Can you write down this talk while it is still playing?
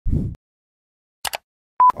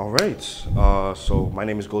All right, so my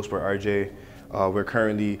name is Ghostboyrj. We're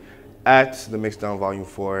currently at the MixDOWN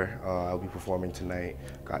Vol.4. I'll be performing tonight.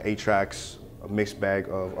 Got 8 tracks, a mixed bag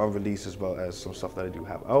of unreleased as well as some stuff that I do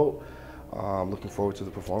have out. Looking forward to the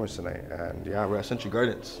performance tonight. And yeah, we're at Century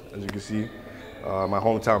Gardens, as you can see. My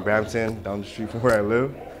hometown, Brampton, down the street from where I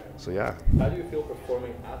live. So yeah. How do you feel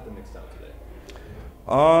performing at the MixDOWN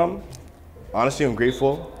today? Honestly, I'm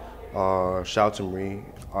grateful. Shout out to Marie.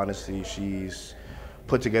 Honestly, she's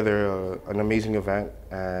put together an amazing event,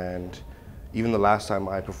 and even the last time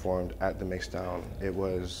I performed at the MixDOWN, it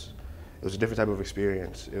was a different type of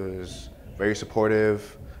experience. It was very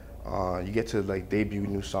supportive. You get to like debut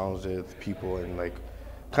new songs with people and like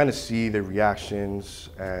kind of see their reactions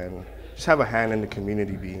and just have a hand in the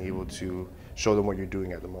community, being able to show them what you're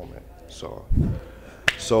doing at the moment. So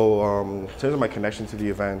in terms of my connection to the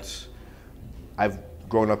event, I've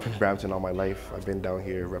grown up in Brampton all my life. I've been down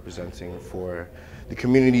here representing for the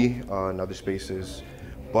community in other spaces.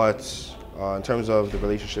 But in terms of the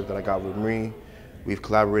relationship that I got with Marie, we've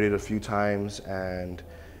collaborated a few times, and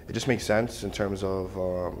it just makes sense in terms of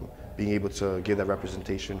being able to give that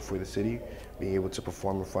representation for the city, being able to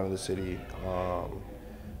perform in front of the city.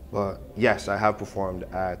 But yes, I have performed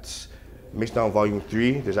at MixDOWN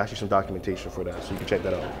Vol.3. There's actually some documentation for that, so you can check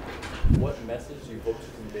that out. What message do you hope to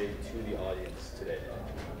convey to the audience today?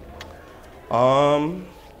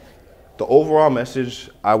 The overall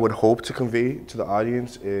message I would hope to convey to the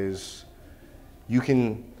audience is you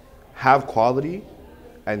can have quality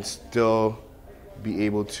and still be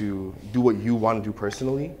able to do what you want to do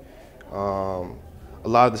personally. A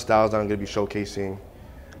lot of the styles that I'm going to be showcasing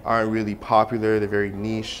aren't really popular, they're very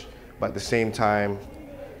niche, but at the same time,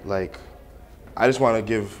 like, I just want to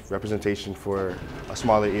give representation for a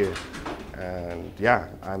smaller ear. And yeah,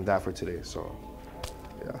 I'm that for today, so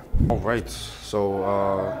yeah. All right, so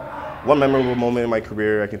one memorable moment in my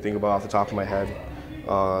career I can think about off the top of my head.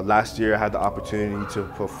 Last year I had the opportunity to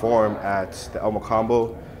perform at the Elmo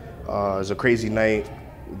Combo. It was a crazy night,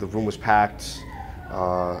 the room was packed.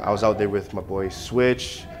 I was out there with my boy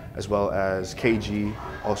Switch, as well as KG,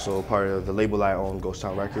 also part of the label I own, GHO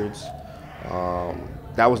TOWN RECORDS.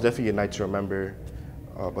 That was definitely a night to remember.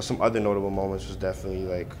 But some other notable moments was definitely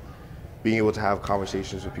like being able to have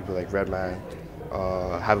conversations with people like Redman,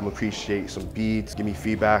 have them appreciate some beats, give me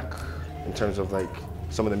feedback in terms of like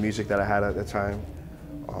some of the music that I had at the time.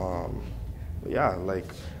 But yeah, like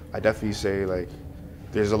I definitely say like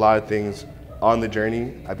there's a lot of things on the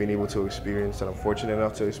journey I've been able to experience that I'm fortunate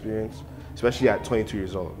enough to experience, especially at 22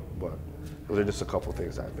 years old. But those are just a couple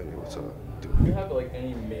things that I've been able to do. Do you have like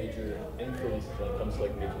any major influences when it comes to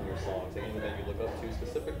like making your songs? Like anything that you look up to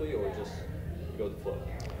specifically, or just go with the flow?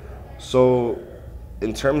 So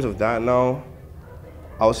in terms of that now,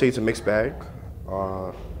 I would say it's a mixed bag.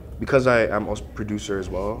 Because I am a producer as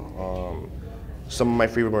well, some of my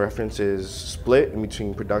favorite references split in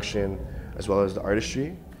between production as well as the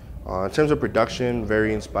artistry. In terms of production,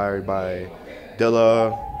 very inspired by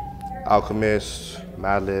Dilla, Alchemist,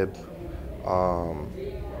 Madlib,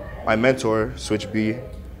 my mentor, Switch B,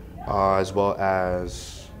 as well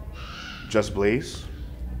as Just Blaze.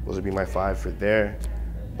 Those would be my 5 for there.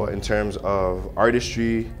 But in terms of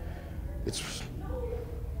artistry, it's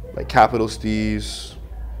like Capital Steez,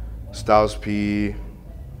 Styles P,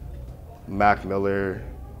 Mac Miller,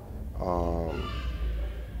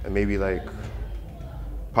 and maybe like,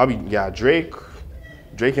 probably, yeah, Drake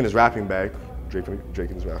in his rapping bag. Drake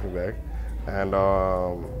in his rapping bag. And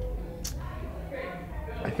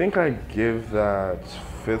I think I give that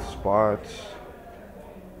 5th spot,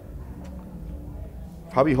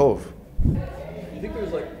 probably Hove. You think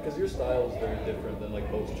there's like, because your style is very different than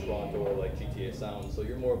like most Toronto or like GTA sounds, so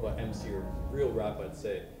you're more of an MC or real rap, I'd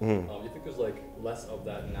say. You think there's like less of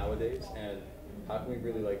that nowadays, and how can we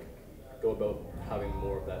really like go about having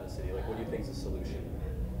more of that in the city? Like, what do you think is the solution?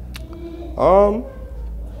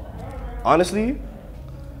 Honestly,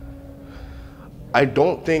 I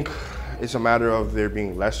don't think it's a matter of there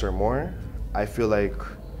being less or more. I feel like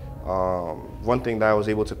one thing that I was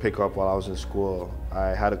able to pick up while I was in school, I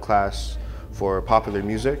had a class for popular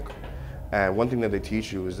music, and one thing that they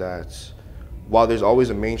teach you is that while there's always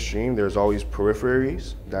a mainstream, there's always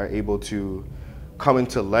peripheries that are able to come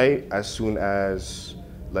into light as soon as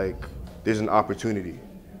like there's an opportunity.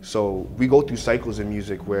 So we go through cycles in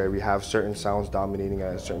music where we have certain sounds dominating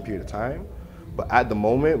at a certain period of time, but at the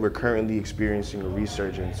moment we're currently experiencing a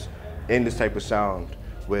resurgence in this type of sound,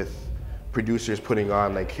 with producers putting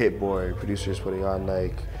on like Hit-Boy, producers putting on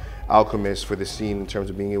like Alchemist for the scene in terms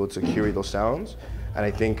of being able to curate those sounds. And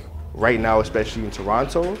I think right now, especially in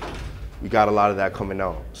Toronto, we got a lot of that coming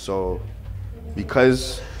out. So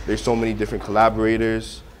because there's so many different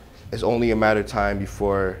collaborators, it's only a matter of time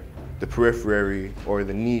before the periphery or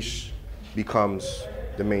the niche becomes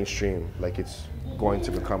the mainstream, like it's going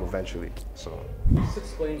to become eventually. So just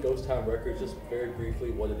explain Ghost Town Records just very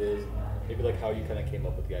briefly what it is, maybe like how you kind of came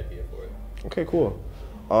up with the idea for it. Okay, cool.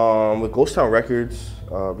 With Ghost Town Records,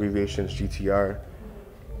 abbreviation is GTR,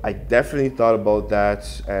 I definitely thought about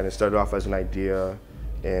that, and it started off as an idea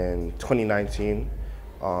in 2019.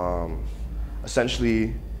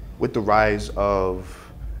 Essentially, with the rise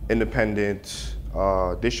of independent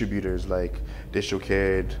distributors like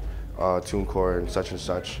DistroKid, TuneCore, and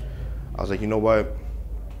such, I was like, you know what?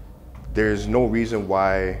 There's no reason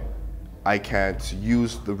why I can't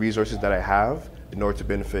use the resources that I have in order to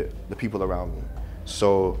benefit the people around me.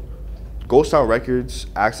 So Ghost Town Records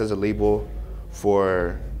acts as a label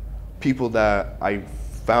for people that I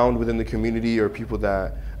found within the community or people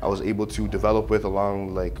that I was able to develop with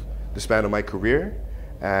along like the span of my career.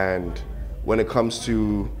 And when it comes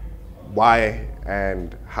to why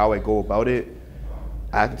and how I go about it,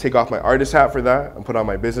 I have to take off my artist hat for that and put on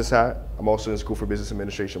my business hat. I'm also in school for business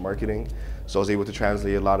administration marketing, so I was able to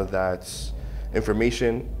translate a lot of that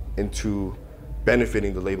information into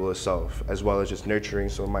benefiting the label itself, as well as just nurturing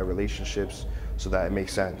some of my relationships so that it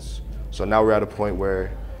makes sense. So now we're at a point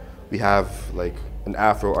where we have like an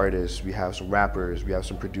Afro artist, we have some rappers, we have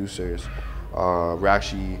some producers. We're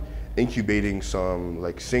actually incubating some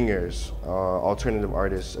like singers, alternative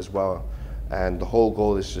artists as well. And the whole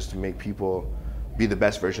goal is just to make people be the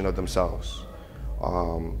best version of themselves.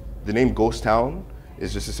 The name Ghost Town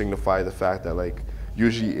is just to signify the fact that like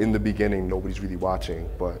usually in the beginning nobody's really watching,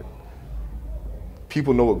 but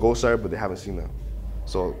people know what ghosts are, but they haven't seen them.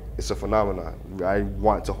 So it's a phenomenon. I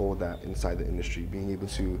want to hold that inside the industry, being able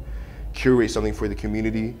to curate something for the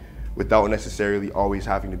community without necessarily always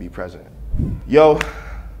having to be present. Yo,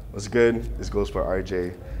 what's good? It's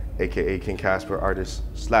Ghostboyrj, aka King Casper, artist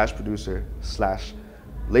slash producer slash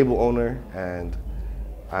label owner, and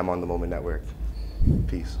I'm on the Moment Network.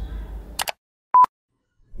 Peace.